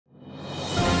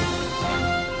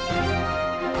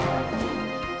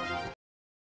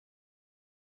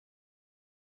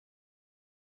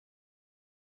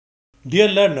Dear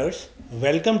learners,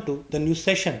 welcome to the new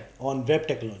session on web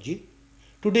technology.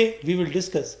 Today we will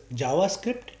discuss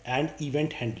JavaScript and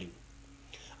event handling.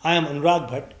 I am Anurag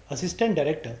Bhatt, Assistant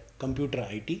Director, Computer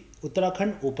IT,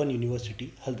 Uttarakhand Open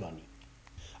University, Haldwani.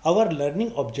 Our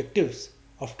learning objectives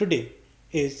of today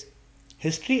is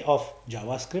history of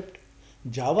JavaScript,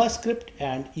 JavaScript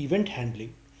and event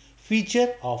handling,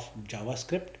 feature of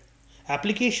JavaScript,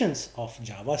 applications of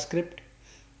JavaScript,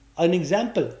 an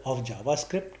example of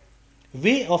JavaScript,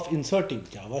 way of inserting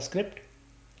JavaScript,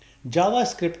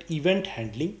 JavaScript event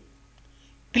handling,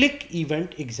 click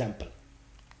event example.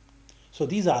 So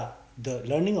these are the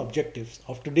learning objectives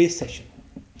of today's session.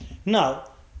 Now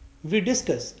we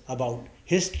discuss about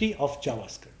history of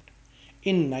JavaScript.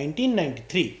 In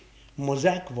 1993,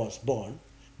 Mosaic was born,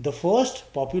 the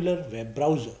first popular web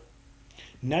browser.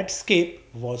 Netscape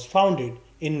was founded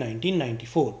in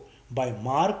 1994 by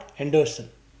Mark Anderson.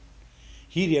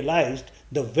 He realized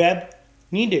the web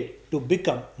needed to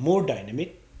become more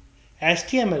dynamic.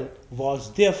 HTML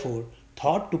was therefore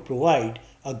thought to provide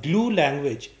a glue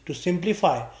language to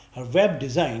simplify her web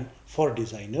design for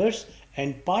designers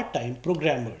and part-time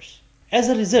programmers. As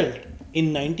a result,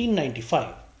 in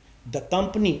 1995, the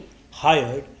company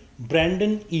hired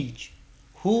Brandon Each,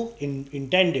 who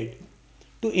intended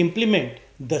to implement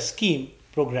the scheme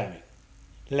programming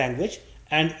language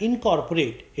and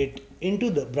incorporate it into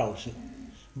the browser.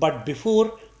 But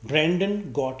before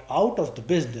Brandon got out of the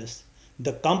business,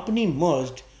 the company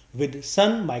merged with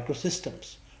Sun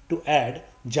Microsystems to add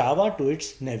Java to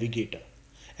its navigator,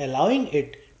 allowing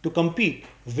it to compete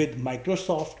with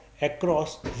Microsoft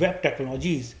across web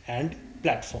technologies and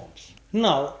platforms.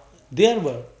 Now, there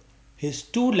were his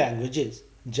two languages,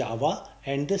 Java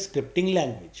and the scripting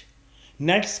language.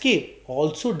 Netscape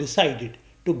also decided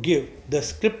to give the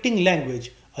scripting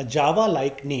language a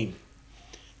Java-like name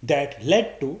that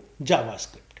led to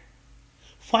JavaScript.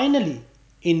 Finally,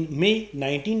 in May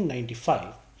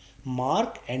 1995,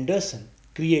 Mark Anderson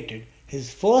created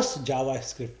his first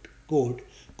JavaScript code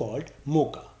called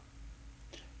Mocha,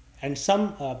 and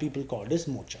some people called it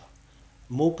Mocha.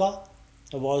 Mocha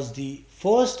was the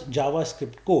first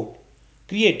JavaScript code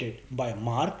created by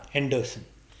Mark Anderson.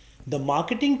 The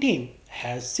marketing team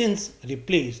has since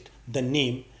replaced the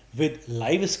name with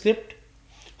LiveScript.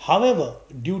 However,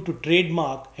 due to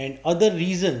trademark and other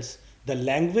reasons, the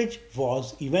language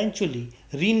was eventually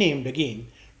renamed again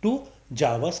to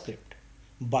JavaScript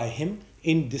by him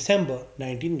in December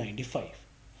 1995.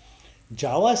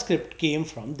 JavaScript came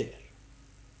from there.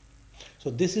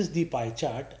 So this is the pie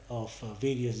chart of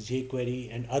various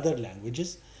jQuery and other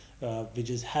languages which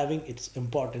is having its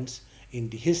importance in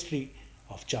the history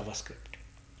of JavaScript.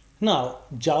 Now,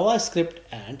 JavaScript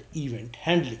and event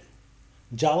handling.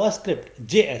 JavaScript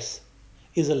JS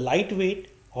is a lightweight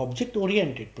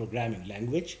object-oriented programming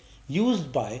language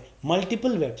used by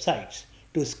multiple websites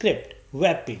to script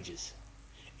web pages.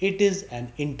 It is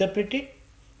an interpreted,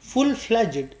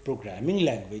 full-fledged programming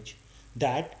language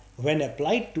that, when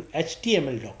applied to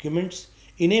HTML documents,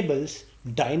 enables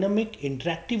dynamic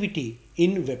interactivity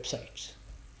in websites.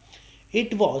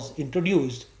 It was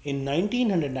introduced in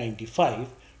 1995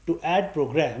 to add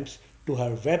programs to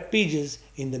her web pages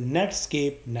in the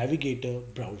Netscape Navigator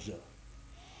browser.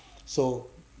 So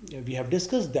we have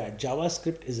discussed that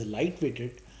JavaScript is a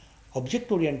lightweighted,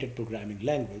 object-oriented programming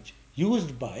language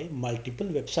used by multiple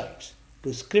websites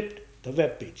to script the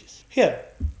web pages. Here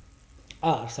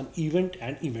are some event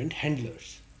and event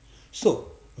handlers.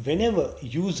 So whenever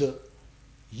user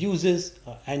uses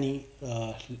any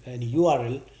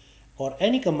URL or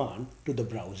any command to the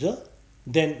browser,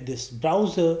 then this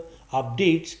browser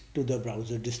updates to the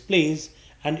browser displays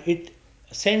and it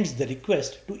sends the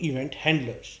request to event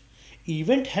handlers.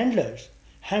 Event handlers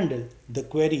handle the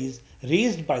queries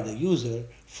raised by the user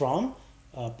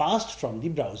passed from the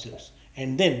browsers,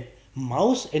 and then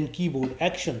mouse and keyboard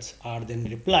actions are then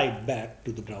replied back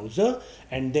to the browser,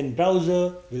 and then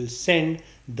browser will send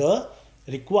the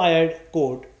required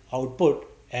code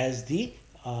output as the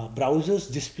browser's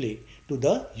display to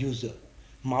the user.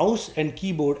 Mouse and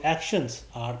keyboard actions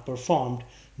are performed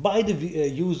by the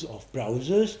use of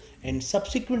browsers and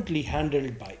subsequently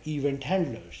handled by event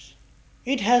handlers.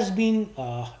 It has been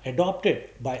adopted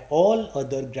by all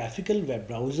other graphical web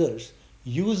browsers.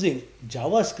 Using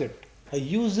JavaScript, a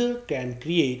user can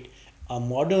create a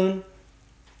modern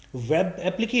web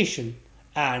application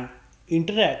and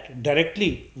interact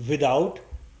directly without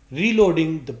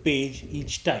reloading the page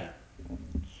each time.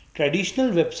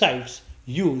 Traditional websites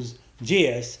use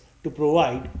JS to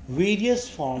provide various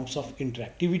forms of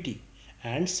interactivity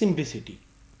and simplicity.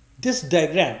 This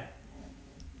diagram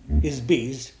is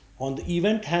based on the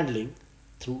event handling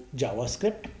through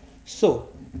JavaScript, So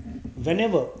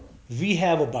whenever we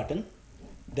have a button,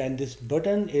 then this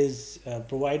button is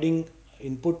providing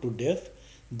input to div,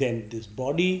 then this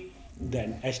body,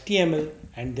 then HTML,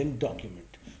 and then document.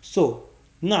 So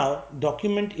now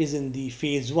document is in the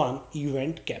phase 1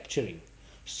 event capturing.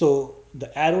 So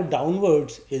the arrow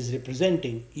downwards is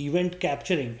representing event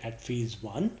capturing at phase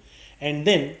 1, and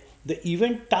then the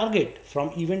event target, from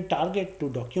event target to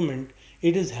document,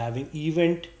 it is having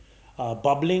event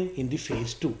bubbling in the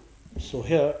phase 2. So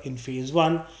here in phase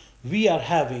 1 we are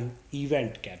having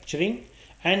event capturing,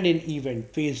 and in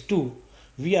event phase 2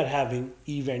 we are having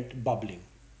event bubbling.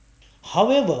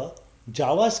 However,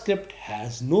 JavaScript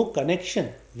has no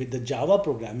connection with the Java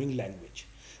programming language.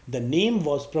 The name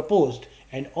was proposed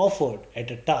and offered at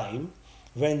a time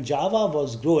when Java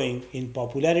was growing in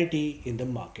popularity in the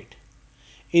market.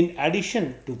 In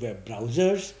addition to web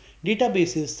browsers,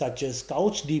 databases such as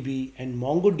CouchDB and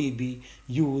MongoDB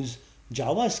use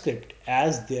JavaScript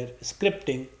as their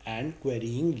scripting and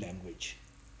querying language.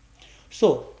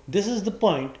 So this is the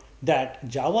point, that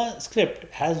JavaScript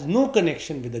has no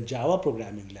connection with the Java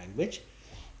programming language.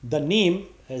 The name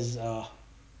is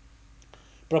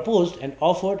proposed and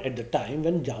offered at the time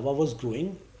when Java was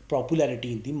growing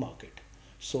popularity in the market.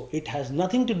 So it has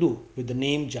nothing to do with the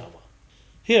name Java.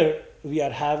 Here we are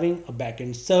having a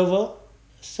backend server.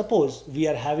 Suppose we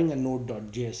are having a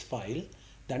node.js file,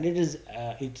 then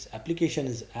its application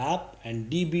is app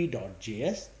and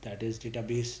db.js, that is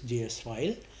database.js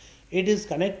file. It is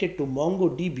connected to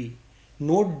MongoDB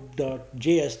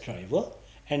node.js driver,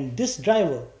 and this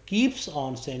driver keeps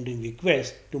on sending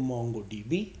requests to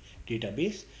MongoDB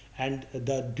database, and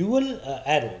the dual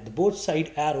arrow, the both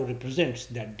side arrow, represents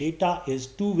that data is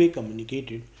two-way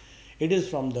communicated. It is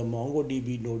from the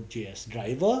MongoDB node.js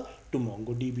driver to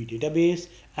MongoDB database,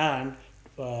 and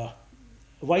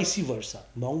vice versa,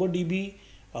 MongoDB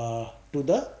to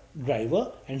the driver,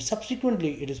 and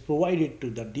subsequently it is provided to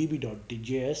the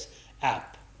db.js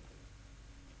app.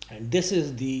 And this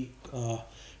is the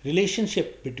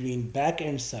relationship between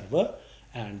backend server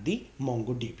and the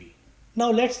MongoDB.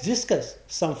 Now let's discuss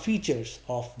some features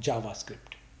of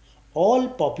JavaScript. All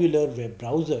popular web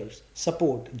browsers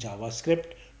support JavaScript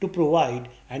to provide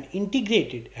an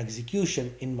integrated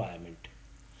execution environment.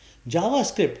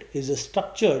 JavaScript is a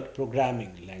structured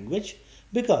programming language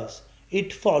because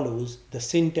it follows the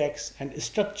syntax and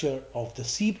structure of the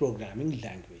C programming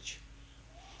language.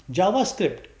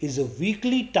 JavaScript is a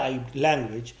weakly typed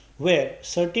language where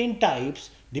certain types,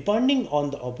 depending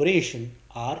on the operation,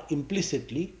 are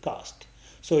implicitly cast.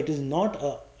 So it is not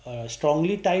a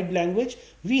strongly typed language.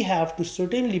 We have to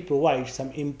certainly provide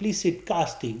some implicit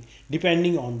casting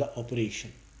depending on the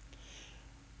operation.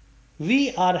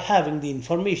 We are having the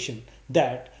information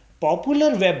that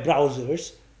popular web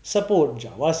browsers support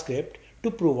JavaScript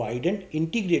to provide an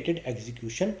integrated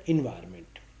execution environment.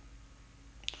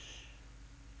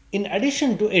 In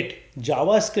addition to it,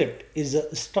 JavaScript is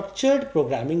a structured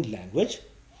programming language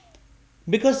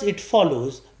because it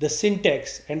follows the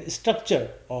syntax and structure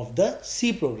of the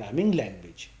C programming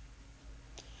language.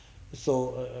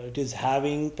 So it is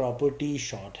having property,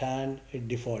 shorthand,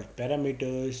 default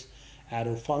parameters,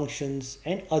 arrow functions,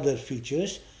 and other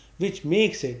features which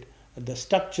makes it the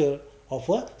structure of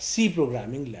a C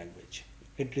programming language.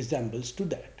 It resembles to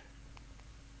that.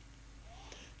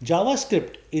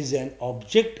 JavaScript is an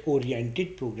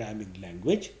object-oriented programming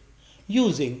language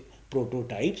using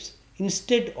prototypes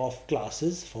instead of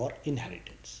classes for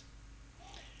inheritance.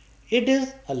 It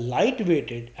is a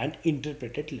light-weighted and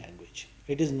interpreted language.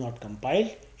 It is not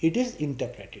compiled, it is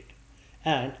interpreted,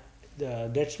 and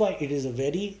that's why it is a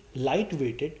very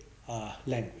light-weighted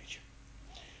language.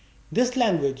 This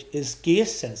language is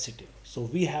case sensitive, so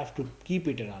we have to keep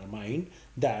it in our mind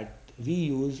that we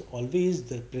use always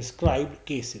the prescribed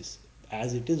cases,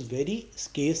 as it is very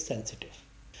case sensitive.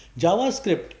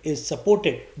 JavaScript is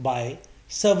supported by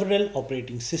several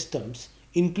operating systems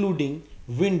including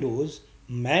Windows,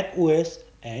 Mac OS,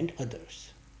 and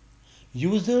others.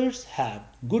 Users have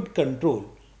good control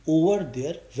over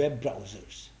their web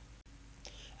browsers.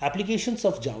 Applications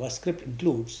of JavaScript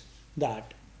includes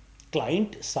that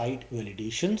client-side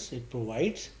validations it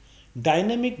provides,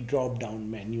 dynamic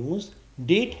drop-down menus,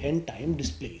 date and time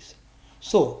displays.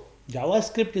 So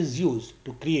JavaScript is used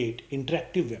to create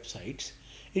interactive websites.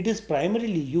 It is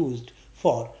primarily used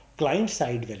for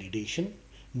client-side validation,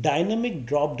 dynamic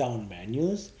drop-down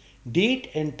menus, date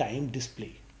and time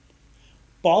display.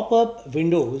 Pop-up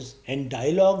windows and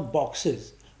dialog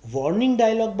boxes, warning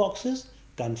dialog boxes,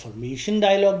 confirmation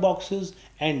dialog boxes,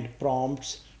 and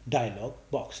prompts dialog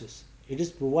boxes. It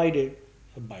is provided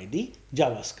by the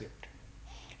JavaScript,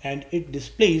 and it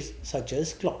displays such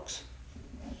as clocks.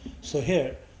 So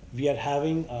here we are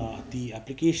having the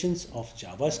applications of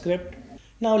JavaScript.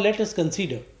 Now let us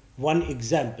consider one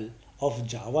example of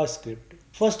JavaScript.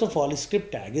 First of all,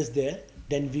 script tag is there.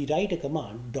 Then we write a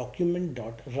command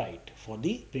document.write for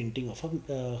the printing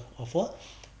of a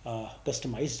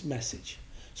customized message.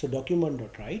 So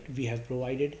document.write, we have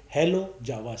provided hello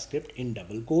JavaScript in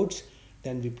double quotes.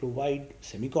 Then we provide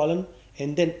semicolon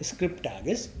and then script tag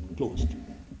is closed.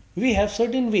 We have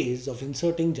certain ways of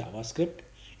inserting JavaScript.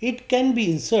 It can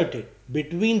be inserted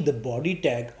between the body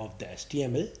tag of the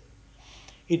HTML.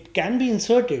 It can be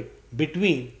inserted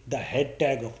between the head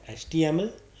tag of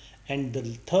HTML, and the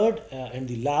third and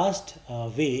the last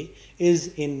way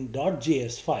is in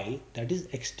 .js file, that is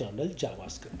external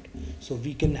JavaScript. So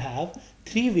we can have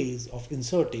three ways of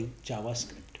inserting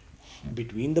JavaScript: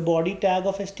 between the body tag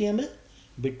of HTML,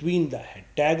 between the head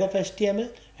tag of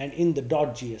HTML, and in the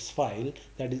 .js file,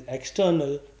 that is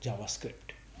external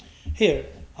JavaScript. Here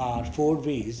are four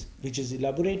ways which is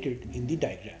elaborated in the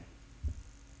diagram.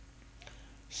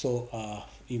 So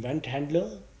event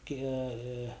handler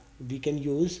we can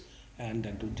use, and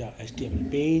then to HTML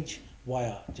page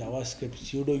via JavaScript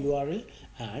pseudo URL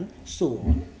and so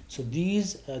on. So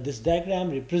this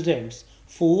diagram represents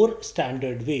four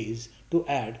standard ways to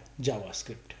add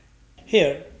JavaScript.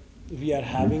 Here we are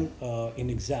having an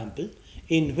example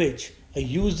in which a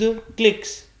user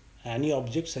clicks any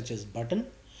object such as button.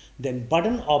 Then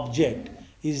button object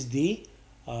is the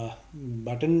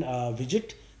button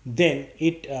widget. Then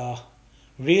it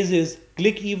raises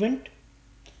click event.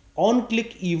 On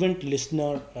click event,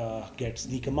 listener gets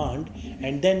the command,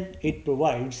 and then it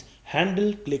provides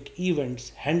handle click events,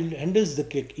 handles the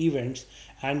click events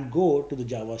and go to the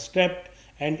JavaScript,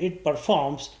 and it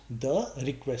performs the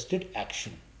requested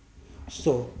action.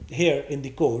 So here in the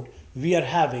code we are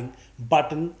having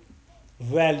button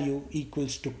value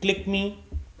equals to click me.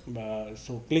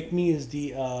 So click me is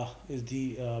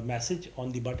the message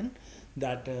on the button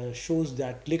that shows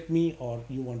that click me or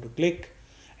you want to click,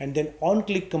 and then on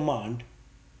click command,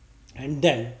 and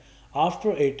then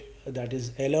after it, that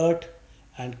is alert,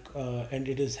 and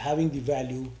it is having the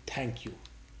value thank you.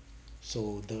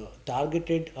 So the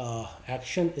targeted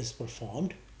action is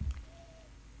performed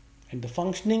and the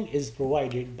functioning is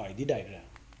provided by the diagram.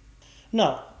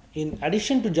 Now in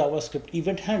addition to JavaScript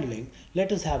event handling,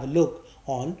 let us have a look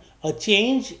on a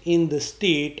change in the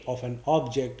state of an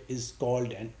object is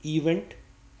called an event.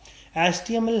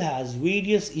 HTML has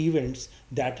various events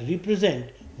that represent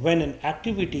when an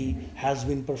activity has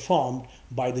been performed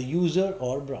by the user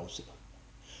or browser.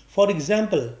 For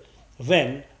example,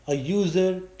 when a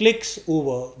user clicks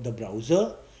over the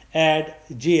browser, add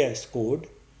JS code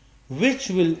which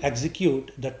will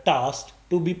execute the task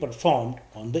to be performed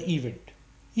on the event.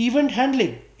 Event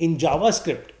handling in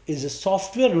JavaScript is a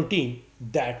software routine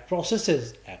that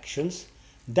processes actions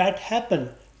that happen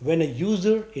when a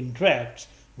user interacts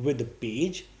with a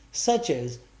page, such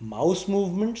as mouse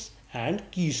movements and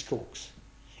keystrokes.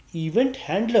 Event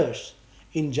handlers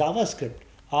in JavaScript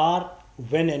are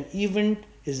when an event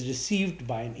is received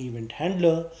by an event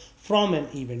handler from an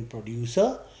event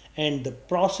producer and the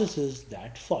processes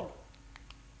that follow.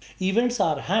 Events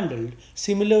are handled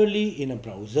similarly in a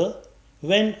browser.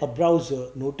 When a browser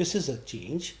notices a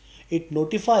change, it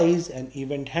notifies an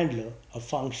event handler, a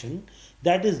function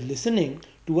that is listening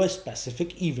to a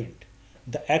specific event.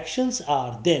 The actions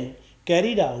are then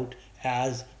carried out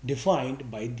as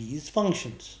defined by these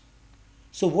functions.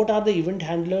 So what are the event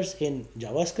handlers in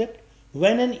JavaScript?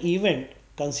 When an event,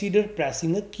 consider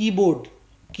pressing a keyboard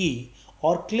key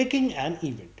or clicking an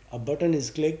event. A button is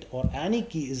clicked or any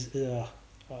key is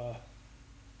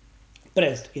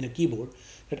pressed in a keyboard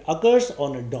that occurs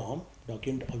on a DOM,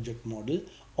 document object model,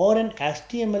 or an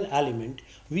HTML element,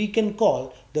 we can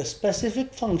call the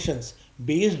specific functions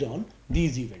based on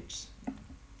these events.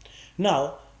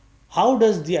 Now, how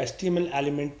does the HTML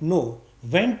element know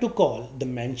when to call the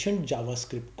mentioned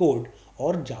JavaScript code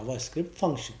or JavaScript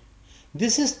function?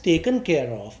 This is taken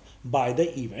care of by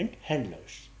the event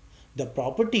handlers. The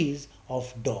properties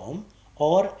of DOM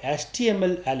or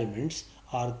HTML elements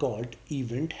are called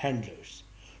event handlers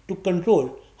to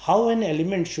control how an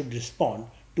element should respond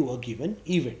to a given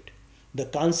event. The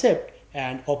concept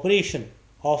and operation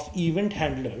of event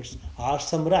handlers are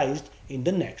summarized in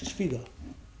the next figure.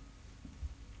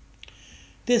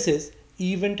 This is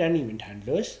event and event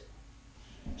handlers.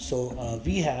 So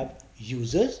we have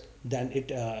users, then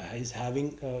it is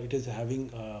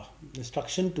having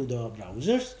instruction to the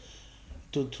browsers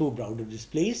through browser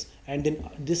displays, and then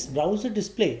this browser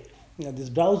display this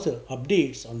browser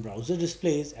updates on browser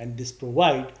displays, and this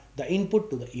provide the input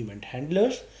to the event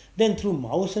handlers. Then through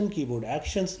mouse and keyboard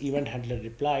actions, event handler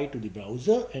reply to the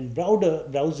browser, and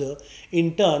browser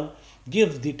in turn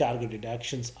gives the targeted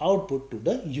actions output to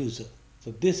the user.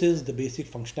 So this is the basic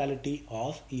functionality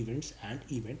of events and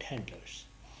event handlers.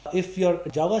 If your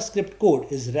JavaScript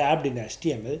code is wrapped in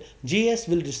HTML, JS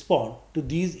will respond to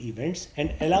these events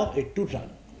and allow it to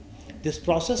run. This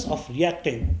process of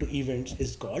reacting to events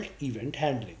is called event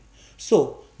handling.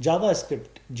 So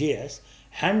JavaScript JS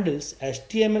handles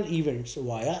HTML events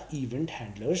via event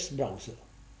handlers browser.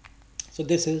 So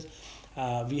this is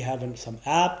we have some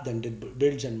app, then it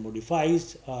builds and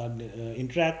modifies,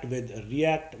 interact with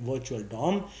React virtual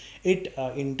DOM. It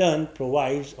in turn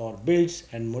provides or builds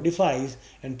and modifies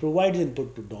and provides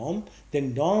input to DOM.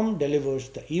 Then DOM delivers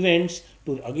the events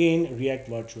to again React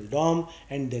virtual DOM,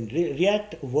 and then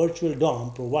React virtual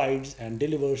DOM provides and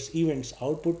delivers events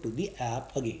output to the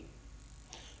app again.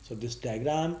 So this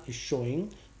diagram is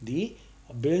showing the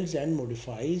builds and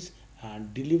modifies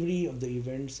and delivery of the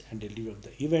events and delivery of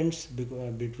the events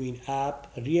between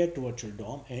app, React virtual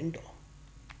DOM and DOM.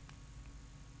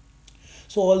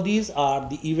 So all these are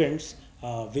the events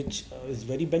which is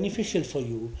very beneficial for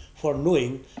you for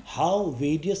knowing how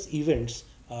various events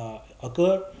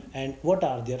occur and what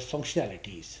are their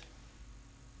functionalities.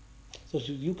 So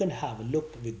you can have a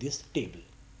look with this table.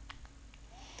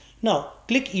 Now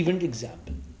click event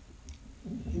example.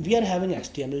 We are having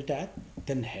HTML tag,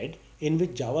 then head, in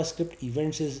which JavaScript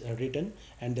events is written,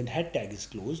 and then head tag is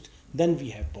closed. Then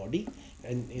we have body,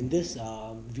 and in this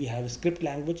we have script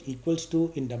language equals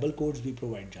to, in double quotes we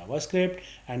provide JavaScript,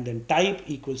 and then type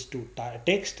equals to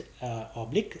text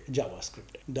oblique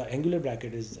JavaScript. The angular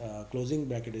bracket is closing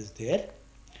bracket is there.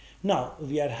 Now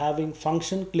we are having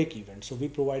function click event. So we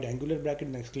provide angular bracket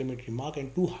and exclamatory mark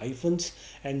and 2 hyphens,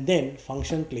 and then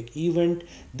function click event.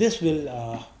 This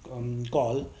will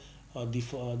call the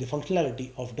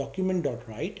functionality of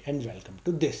document.write and welcome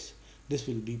to this. This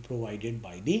will be provided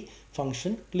by the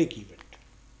function click event.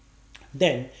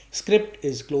 Then script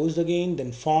is closed again,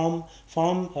 then form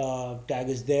tag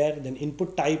is there, then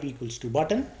input type equals to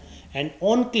button, and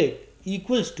on click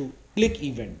equals to click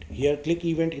event. Here click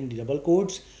event in the double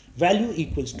quotes, value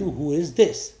equals to who is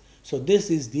this. So this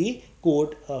is the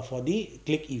code for the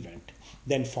click event.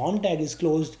 Then form tag is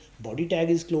closed, body tag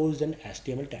is closed, and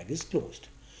HTML tag is closed.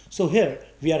 So here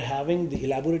we are having the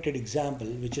elaborated example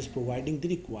which is providing the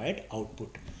required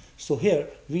output. So here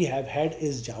we have head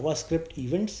is JavaScript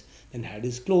events, then head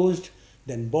is closed,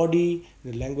 then body,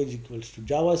 the language equals to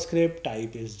JavaScript,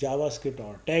 type is JavaScript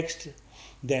or text,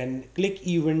 then click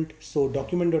event, so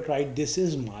document.write, this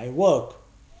is my work,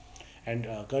 and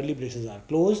curly braces are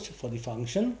closed for the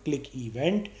function click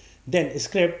event. Then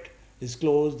script is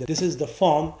closed, this is the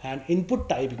form, and input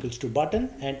type equals to button,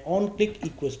 and on click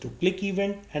equals to click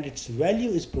event, and its value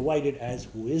is provided as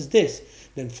who is this.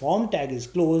 Then form tag is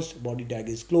closed, body tag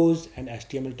is closed, and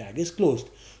HTML tag is closed.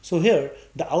 So here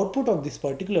the output of this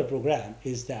particular program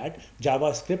is that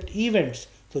JavaScript events.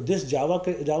 So this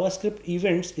JavaScript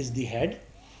events is the head,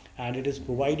 and it is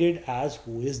provided as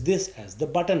who is this as the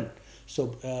button.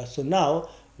 So so now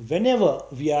whenever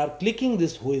we are clicking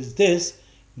this who is this,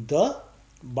 the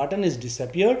button is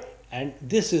disappeared, and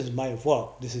this is my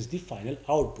work. This is the final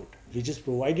output which is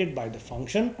provided by the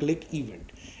function click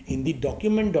event in the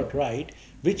document.write,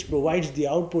 which provides the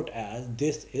output as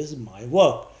this is my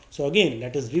work. So again,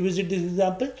 let us revisit this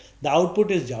example. The output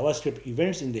is JavaScript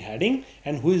events in the heading,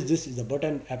 and who is this is the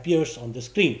button appears on the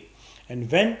screen. And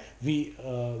when we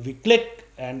click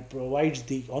and provides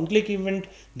the on click event,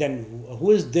 then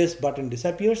who is this button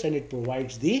disappears, and it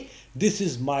provides the this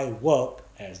is my work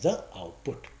as the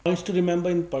output. Points to remember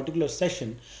in particular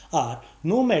session are,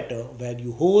 no matter where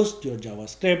you host your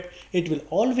JavaScript, it will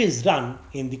always run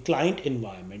in the client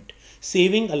environment,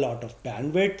 saving a lot of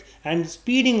bandwidth and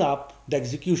speeding up the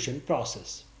execution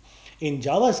process. In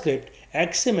JavaScript,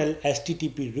 XML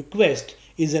HTTP request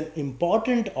is an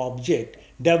important object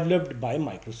developed by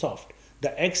Microsoft. The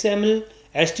XML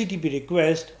HTTP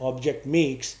request object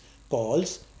makes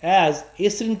calls as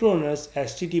asynchronous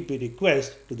HTTP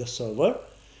request to the server,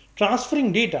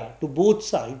 transferring data to both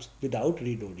sides without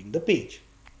reloading the page.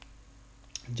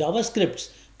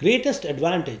 JavaScript's greatest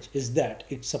advantage is that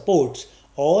it supports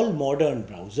all modern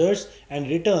browsers and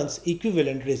returns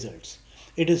equivalent results.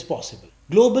 It is possible.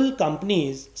 Global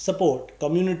companies support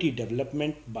community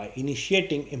development by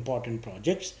initiating important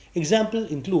projects.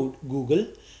 Examples include Google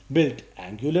built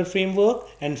Angular framework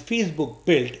and Facebook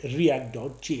built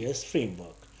React.js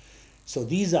framework. So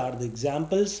these are the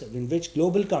examples in which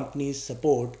global companies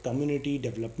support community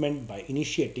development by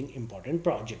initiating important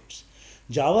projects.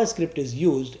 JavaScript is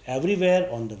used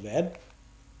everywhere on the web.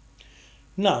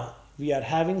 Now we are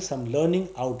having some learning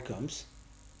outcomes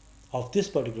of this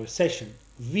particular session.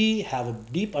 We have a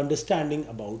deep understanding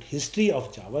about history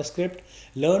of JavaScript.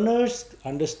 Learners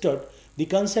understood the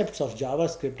concepts of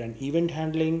JavaScript and event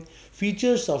handling.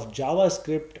 Features of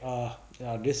JavaScript are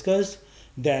discussed.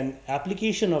 Then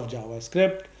application of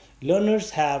JavaScript. Learners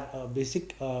have a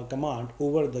basic command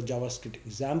over the JavaScript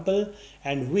example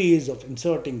and ways of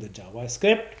inserting the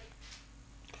JavaScript.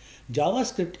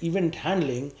 JavaScript event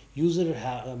handling, user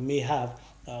may have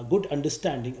a good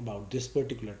understanding about this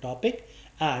particular topic,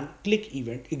 and click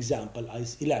event example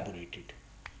is elaborated.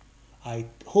 I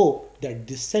hope that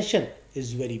this session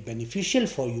is very beneficial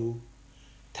for you.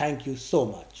 Thank you so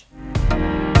much.